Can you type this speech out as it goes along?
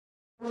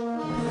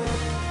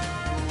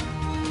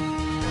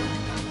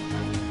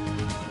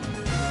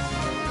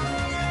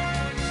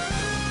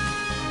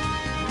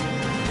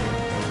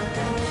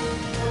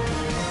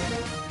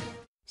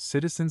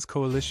Citizens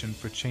Coalition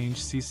for Change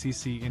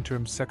 (CCC)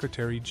 Interim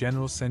Secretary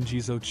General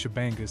Sengizo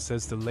Tshabangu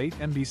says the late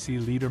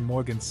MDC leader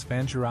Morgan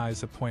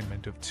Tsvangirai's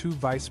appointment of 2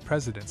 vice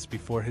presidents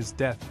before his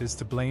death is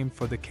to blame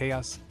for the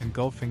chaos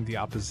engulfing the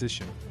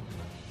opposition.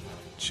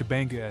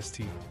 Tshabangu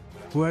St.,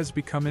 who has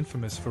become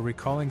infamous for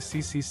recalling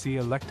CCC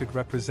elected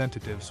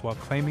representatives while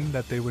claiming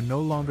that they were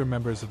no longer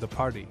members of the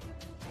party,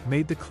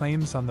 made the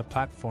claims on the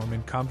platform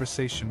in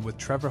conversation with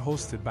Trevor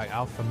hosted by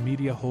Alpha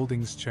Media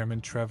Holdings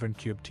chairman Trevor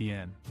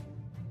Nkyubtn.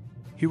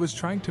 He was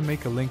trying to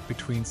make a link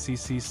between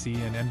CCC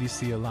and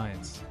MDC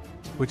alliance,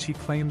 which he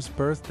claims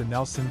birthed the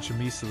Nelson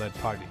Chamisa-led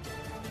party.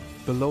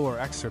 Below are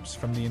excerpts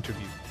from the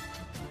interview.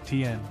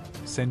 TN,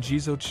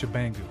 Sengizo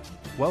Tshabangu,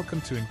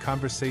 welcome to In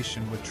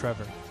Conversation with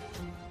Trevor.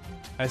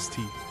 ST,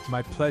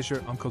 my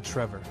pleasure, Uncle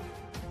Trevor.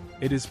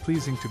 It is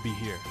pleasing to be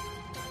here.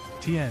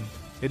 TN,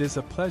 it is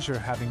a pleasure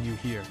having you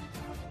here.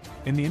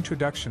 In the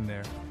introduction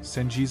there,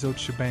 Sengizo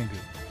Tshabangu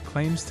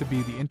claims to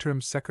be the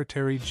Interim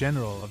Secretary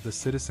General of the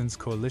Citizens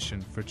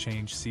Coalition for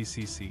Change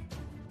 (CCC).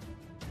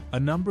 A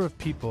number of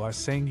people are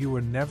saying you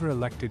were never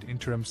elected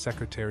Interim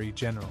Secretary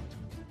General.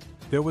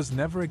 There was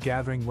never a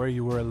gathering where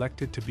you were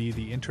elected to be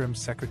the Interim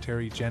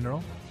Secretary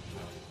General?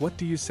 What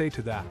do you say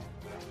to that?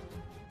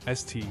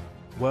 ST,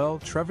 well,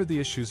 Trevor, the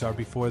issues are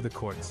before the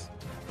courts,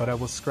 but I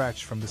will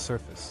scratch from the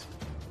surface.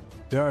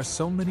 There are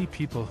so many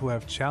people who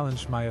have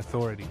challenged my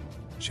authority,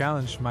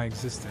 challenged my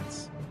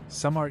existence.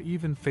 Some are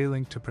even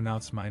failing to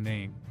pronounce my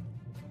name,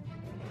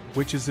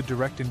 which is a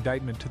direct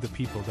indictment to the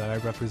people that I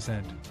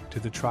represent, to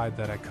the tribe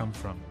that I come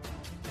from.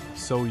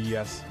 So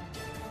yes,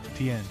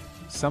 TN,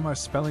 some are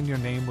spelling your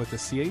name with a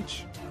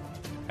CH?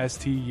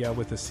 ST, yeah,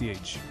 with a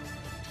CH.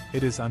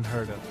 It is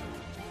unheard of.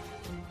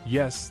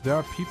 Yes, there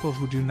are people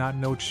who do not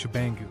know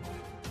Tshabangu,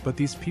 but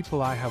these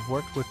people, I have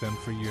worked with them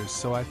for years,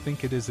 so I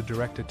think it is a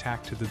direct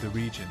attack to the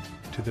region,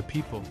 to the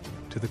people,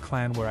 to the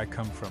clan where I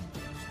come from.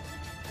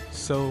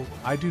 So,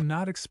 I do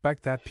not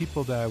expect that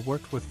people that I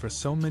worked with for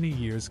so many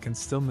years can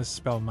still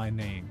misspell my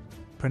name,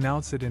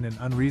 pronounce it in an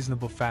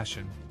unreasonable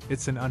fashion.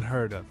 It's an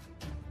unheard of.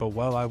 But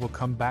well, I will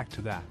come back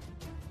to that.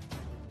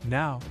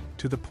 Now,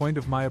 to the point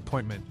of my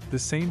appointment, the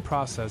same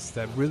process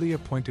that really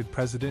appointed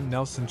President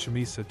Nelson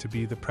Chamisa to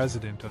be the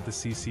president of the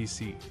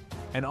CCC,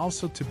 and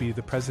also to be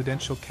the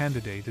presidential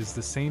candidate, is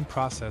the same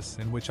process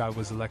in which I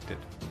was elected.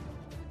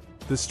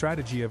 The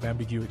strategy of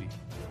ambiguity.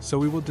 So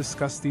we will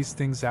discuss these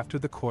things after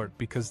the court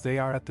because they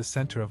are at the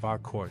center of our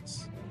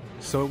courts.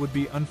 So it would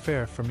be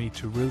unfair for me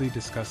to really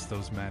discuss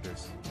those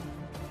matters.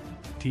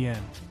 TN,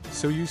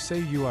 so you say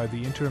you are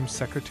the Interim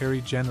Secretary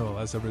General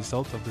as a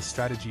result of the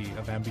strategy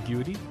of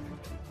ambiguity?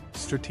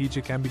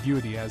 Strategic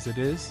ambiguity as it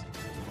is?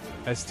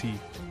 ST,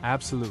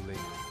 absolutely.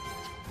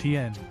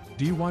 TN,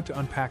 do you want to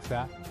unpack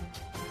that?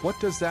 What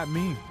does that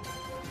mean?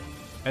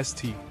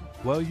 ST,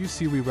 well, you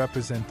see, we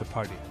represent the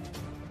party.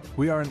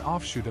 We are an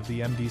offshoot of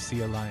the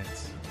MDC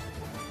alliance.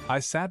 I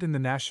sat in the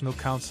National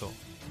Council,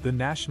 the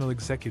National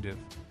Executive,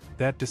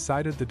 that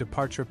decided the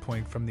departure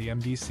point from the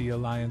MDC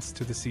alliance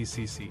to the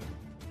CCC.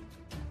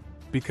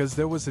 Because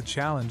there was a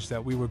challenge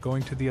that we were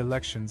going to the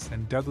elections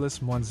and Douglas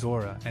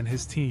Mwanzora and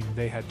his team,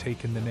 they had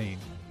taken the name.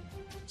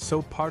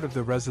 So part of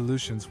the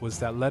resolutions was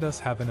that let us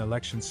have an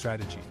election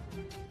strategy.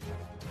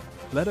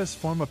 Let us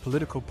form a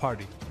political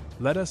party.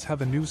 Let us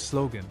have a new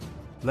slogan.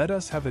 Let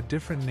us have a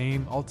different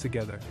name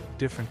altogether,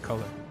 different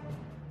color.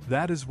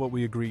 That is what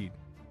we agreed.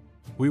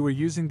 We were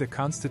using the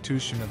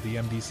constitution of the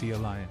MDC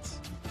alliance.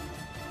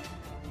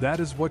 That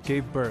is what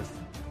gave birth.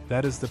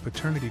 That is the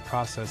paternity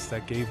process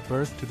that gave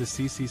birth to the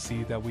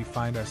CCC that we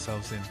find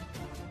ourselves in.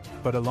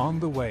 But along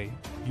the way,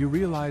 you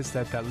realize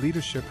that that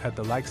leadership had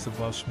the likes of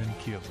Welshman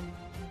Keel,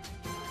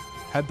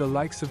 had the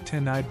likes of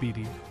Tenai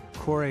Beatty,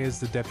 Kore as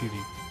the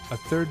deputy, a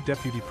third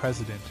deputy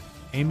president,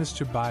 Amos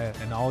Chabaya,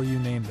 and all you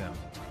name them.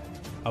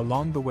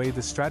 Along the way,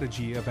 the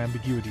strategy of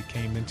ambiguity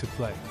came into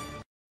play.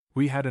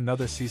 We had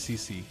another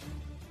CCC.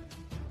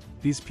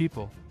 These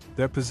people,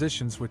 their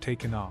positions were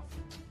taken off.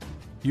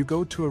 You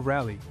go to a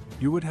rally,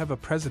 you would have a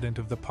president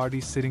of the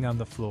party sitting on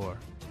the floor.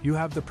 You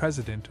have the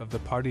president of the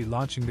party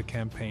launching the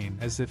campaign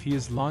as if he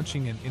is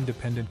launching an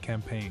independent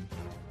campaign.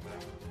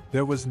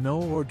 There was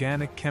no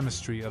organic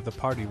chemistry of the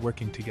party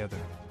working together.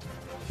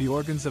 The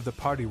organs of the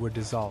party were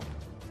dissolved.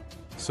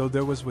 So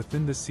there was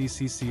within the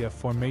CCC a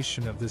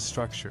formation of this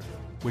structure,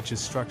 which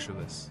is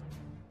structureless.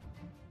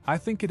 I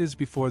think it is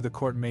before the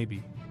court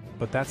maybe,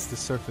 but that's the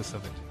surface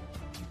of it.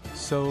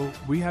 So,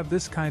 we have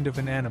this kind of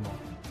an animal,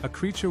 a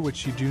creature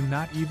which you do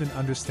not even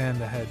understand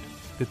the head,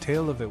 the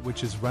tail of it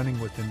which is running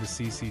within the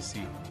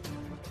CCC.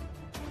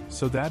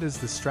 So that is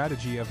the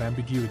strategy of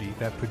ambiguity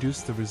that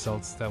produced the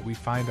results that we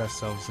find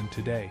ourselves in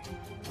today.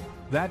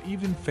 That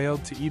even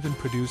failed to even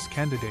produce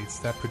candidates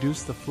that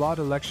produced the flawed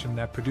election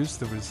that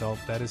produced the result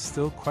that is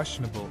still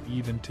questionable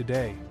even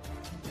today.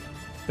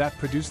 That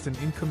produced an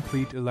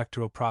incomplete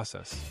electoral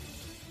process.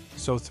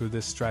 So through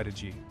this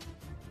strategy,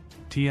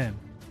 TN.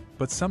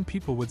 But some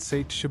people would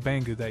say,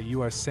 Tshabangu, that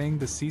you are saying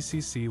the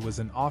CCC was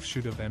an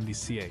offshoot of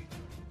MDCA.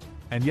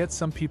 And yet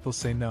some people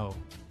say no,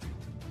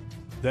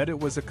 that it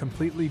was a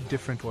completely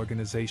different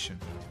organization.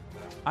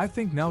 I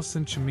think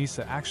Nelson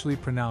Chamisa actually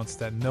pronounced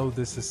that no,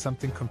 this is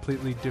something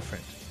completely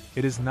different.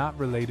 It is not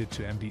related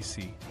to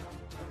MDC.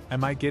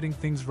 Am I getting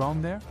things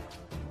wrong there?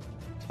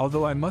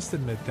 Although I must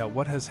admit that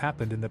what has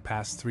happened in the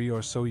past 3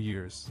 or so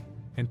years,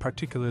 in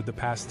particular the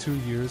past 2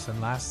 years and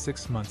last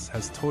 6 months,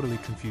 has totally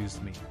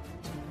confused me.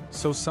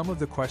 So some of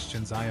the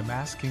questions I am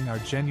asking are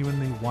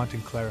genuinely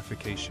wanting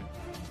clarification.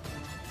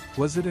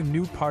 Was it a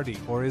new party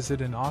or is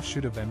it an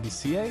offshoot of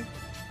MDCA?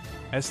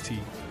 ST,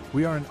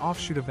 we are an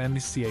offshoot of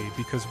MDCA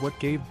because what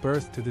gave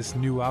birth to this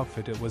new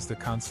outfit, it was the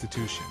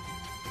Constitution.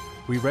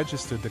 We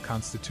registered the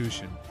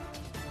Constitution,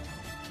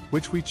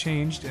 which we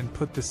changed and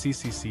put the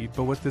CCC,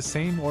 but with the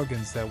same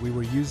organs that we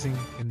were using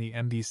in the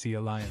MDC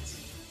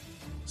Alliance.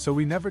 So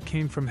we never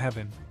came from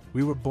heaven,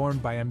 we were born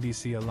by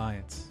MDC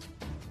Alliance.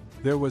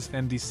 There was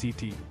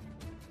MDCT.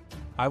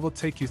 I will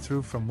take you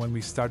through from when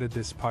we started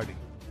this party.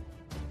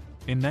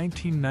 In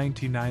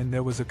 1999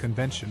 there was a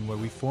convention where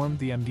we formed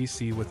the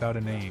MDC without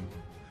a name,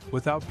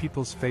 without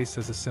people's face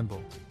as a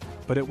symbol,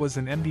 but it was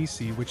an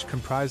MDC which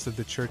comprised of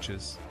the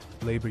churches,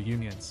 labor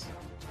unions.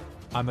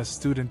 I'm a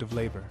student of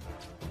labor.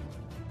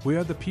 We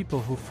are the people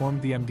who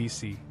formed the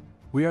MDC.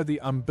 We are the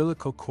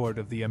umbilical cord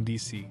of the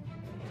MDC.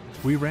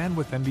 We ran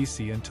with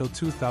MDC until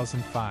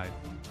 2005,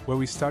 where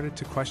we started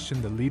to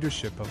question the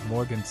leadership of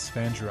Morgan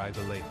Tsvangirai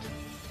the late.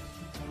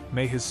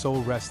 May his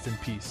soul rest in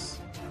peace.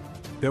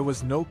 There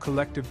was no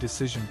collective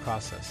decision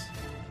process.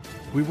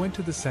 We went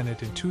to the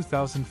Senate in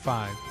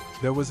 2005,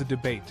 there was a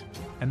debate,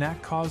 and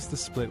that caused the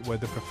split where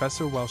the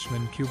Professor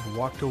Welshman Cube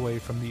walked away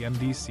from the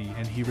MDC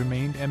and he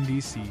remained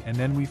MDC, and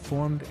then we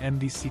formed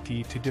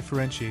MDCT to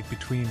differentiate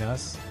between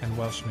us and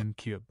Welshman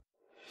Cube.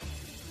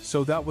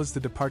 So that was the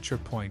departure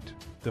point,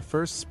 the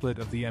first split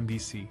of the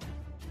MDC.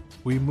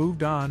 We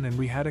moved on and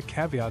we had a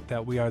caveat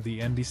that we are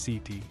the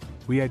MDCT.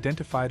 We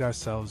identified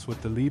ourselves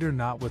with the leader,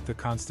 not with the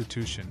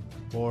Constitution,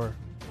 or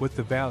with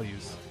the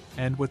values,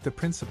 and with the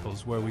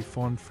principles where we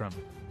formed from.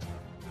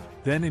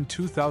 Then in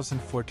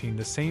 2014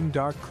 the same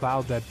dark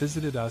cloud that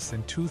visited us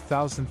in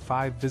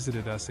 2005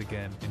 visited us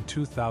again in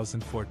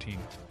 2014.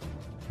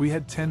 We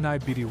had 10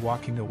 IBD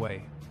walking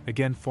away,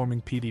 again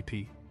forming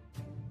PDP.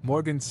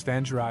 Morgan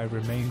Tsvangirai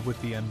remained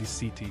with the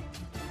MDCT.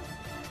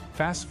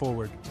 Fast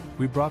forward,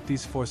 we brought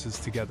these forces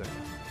together.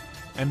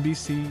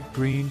 MDC,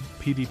 Green,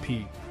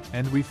 PDP,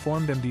 and we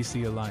formed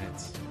MDC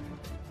Alliance.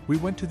 We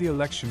went to the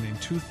election in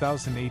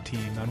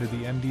 2018 under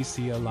the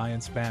MDC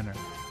Alliance banner.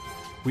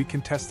 We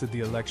contested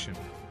the election.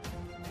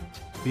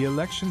 The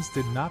elections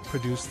did not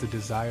produce the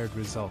desired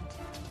result.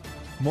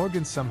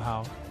 Morgan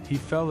somehow, he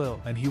fell ill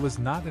and he was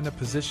not in a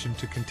position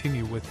to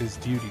continue with his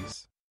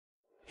duties.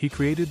 He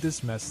created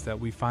this mess that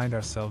we find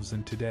ourselves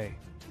in today.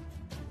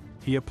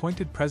 He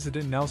appointed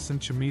President Nelson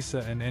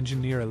Chamisa and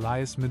engineer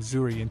Elias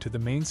Mitsuri into the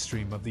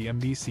mainstream of the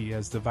MDC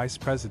as the vice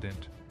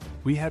president.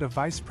 We had a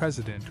vice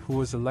president who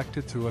was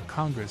elected through a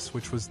congress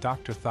which was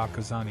Dr.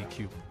 Thakazani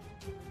Cube.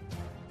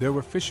 There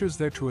were fissures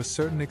there to a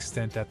certain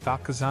extent that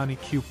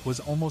Thakazani Cube was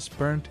almost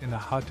burnt in a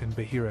hut in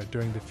Bahira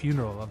during the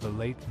funeral of the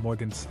late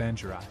Morgan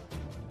Tsvangirai.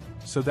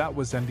 So that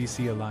was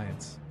MDC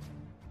Alliance.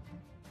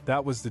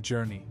 That was the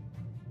journey.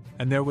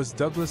 And there was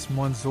Douglas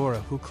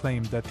Mwanzora who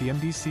claimed that the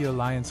MDC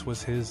Alliance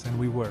was his and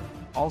we were,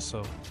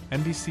 also,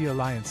 MDC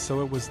Alliance,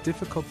 so it was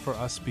difficult for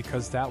us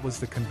because that was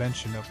the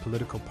convention of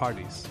political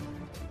parties.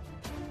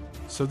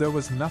 So there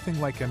was nothing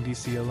like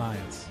MDC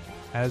Alliance,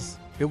 as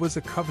it was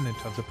a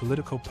covenant of the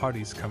political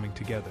parties coming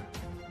together.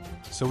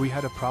 So we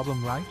had a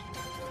problem, right?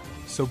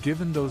 So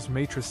given those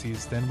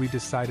matrices, then we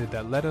decided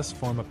that let us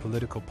form a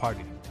political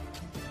party.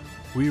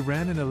 We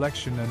ran an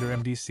election under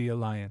MDC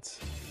Alliance.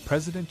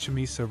 President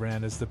Chamisa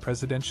ran as the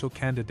presidential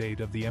candidate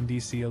of the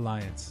MDC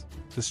Alliance.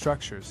 The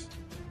structures,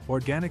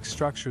 organic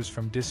structures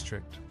from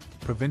district,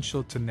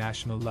 provincial to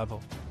national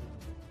level.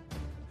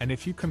 And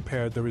if you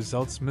compare the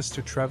results,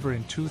 Mr. Trevor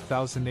in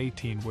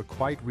 2018 were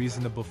quite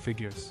reasonable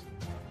figures.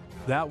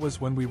 That was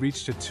when we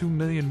reached a 2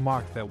 million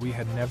mark that we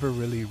had never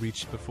really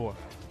reached before.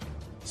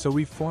 So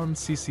we formed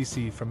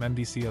CCC from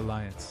MDC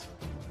Alliance.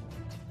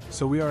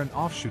 So we are an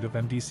offshoot of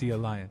MDC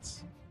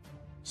Alliance.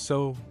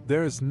 So,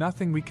 there is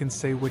nothing we can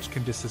say which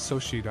can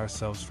disassociate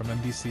ourselves from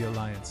MDC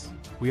Alliance.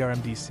 We are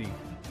MDC.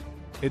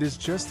 It is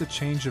just a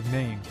change of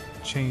name,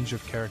 change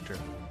of character.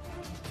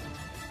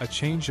 A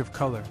change of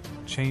color,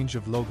 change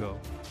of logo,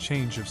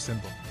 change of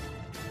symbol.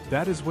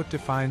 That is what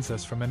defines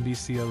us from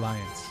MDC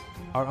Alliance.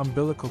 Our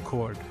umbilical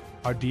cord,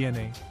 our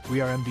DNA,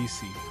 we are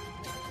MDC.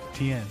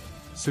 TN.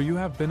 So you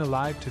have been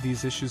alive to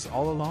these issues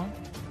all along?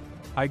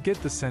 I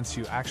get the sense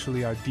you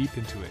actually are deep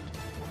into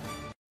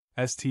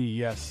it. ST,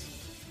 yes.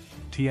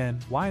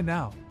 TN, why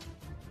now?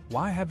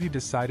 Why have you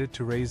decided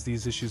to raise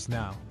these issues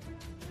now?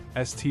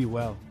 ST,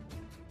 well.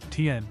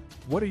 TN,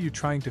 what are you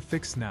trying to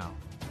fix now?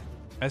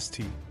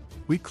 ST,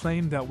 we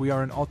claim that we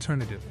are an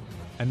alternative,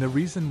 and the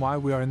reason why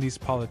we are in these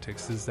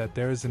politics is that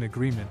there is an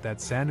agreement that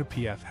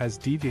ZANU-PF has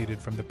deviated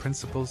from the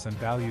principles and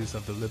values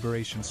of the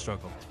liberation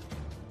struggle.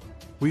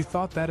 We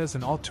thought that as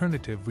an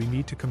alternative we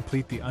need to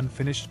complete the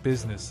unfinished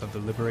business of the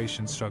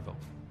liberation struggle,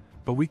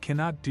 but we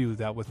cannot do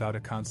that without a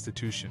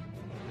constitution.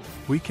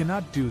 We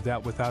cannot do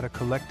that without a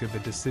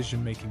collective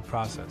decision-making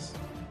process.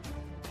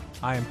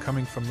 I am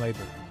coming from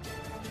labor.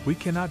 We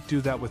cannot do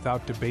that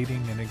without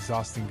debating and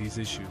exhausting these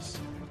issues.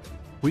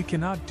 We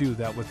cannot do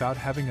that without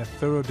having a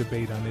thorough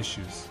debate on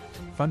issues,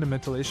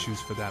 fundamental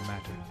issues for that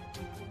matter.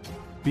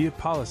 Be it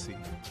policy,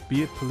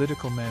 be it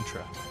political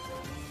mantra.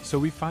 So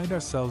we find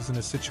ourselves in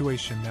a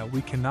situation that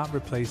we cannot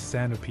replace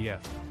ZANU-PF.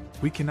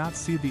 We cannot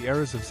see the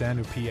errors of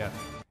ZANU-PF,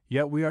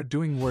 yet we are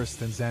doing worse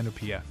than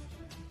ZANU-PF.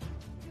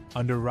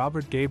 Under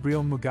Robert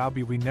Gabriel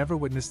Mugabe, we never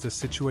witnessed a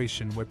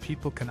situation where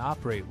people can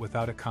operate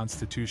without a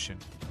constitution,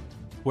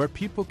 where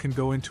people can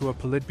go into a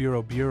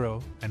Politburo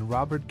bureau and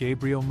Robert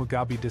Gabriel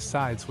Mugabe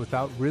decides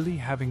without really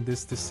having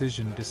this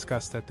decision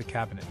discussed at the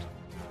cabinet.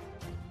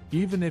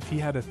 Even if he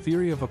had a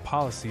theory of a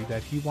policy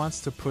that he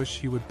wants to push,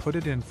 he would put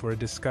it in for a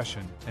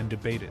discussion and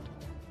debate it.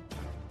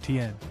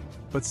 TN.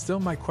 But still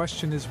my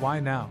question is, why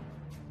now?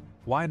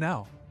 Why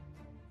now?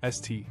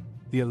 ST.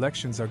 The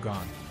elections are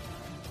gone.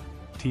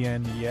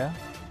 TN. Yeah?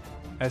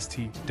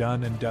 ST.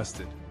 Done and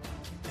dusted.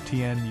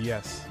 TN.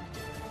 Yes.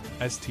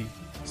 ST.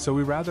 So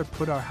we rather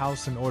put our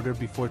house in order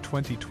before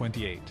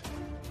 2028.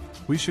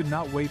 We should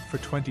not wait for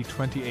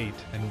 2028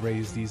 and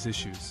raise these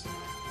issues.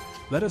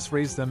 Let us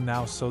raise them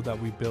now so that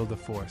we build a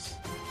force.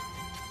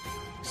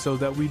 So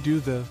that we do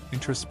the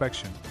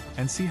introspection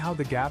and see how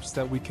the gaps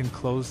that we can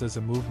close as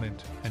a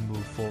movement and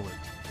move forward.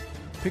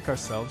 Pick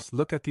ourselves,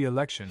 look at the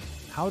election.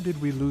 How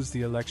did we lose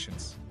the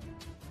elections?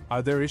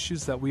 Are there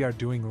issues that we are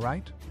doing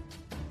right?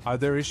 Are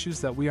there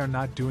issues that we are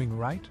not doing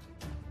right?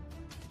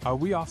 Are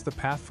we off the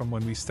path from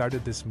when we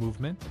started this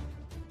movement?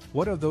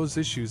 What are those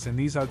issues? And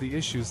these are the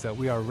issues that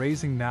we are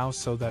raising now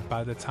so that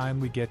by the time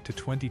we get to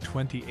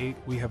 2028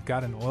 we have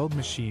got an oiled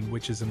machine,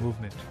 which is a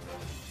movement,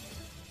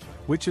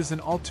 which is an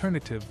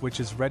alternative,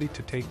 which is ready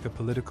to take the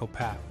political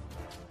path.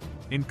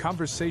 In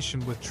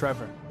Conversation with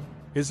Trevor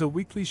is a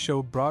weekly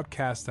show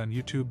broadcast on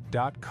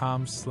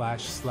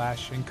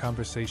youtube.com//In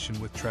Conversation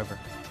with Trevor.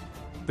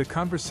 The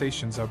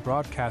conversations are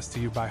broadcast to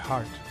you by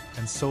Heart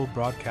and Soul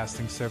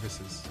Broadcasting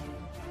Services.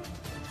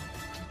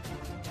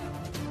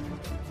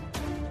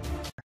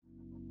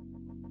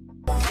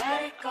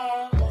 Let it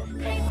go.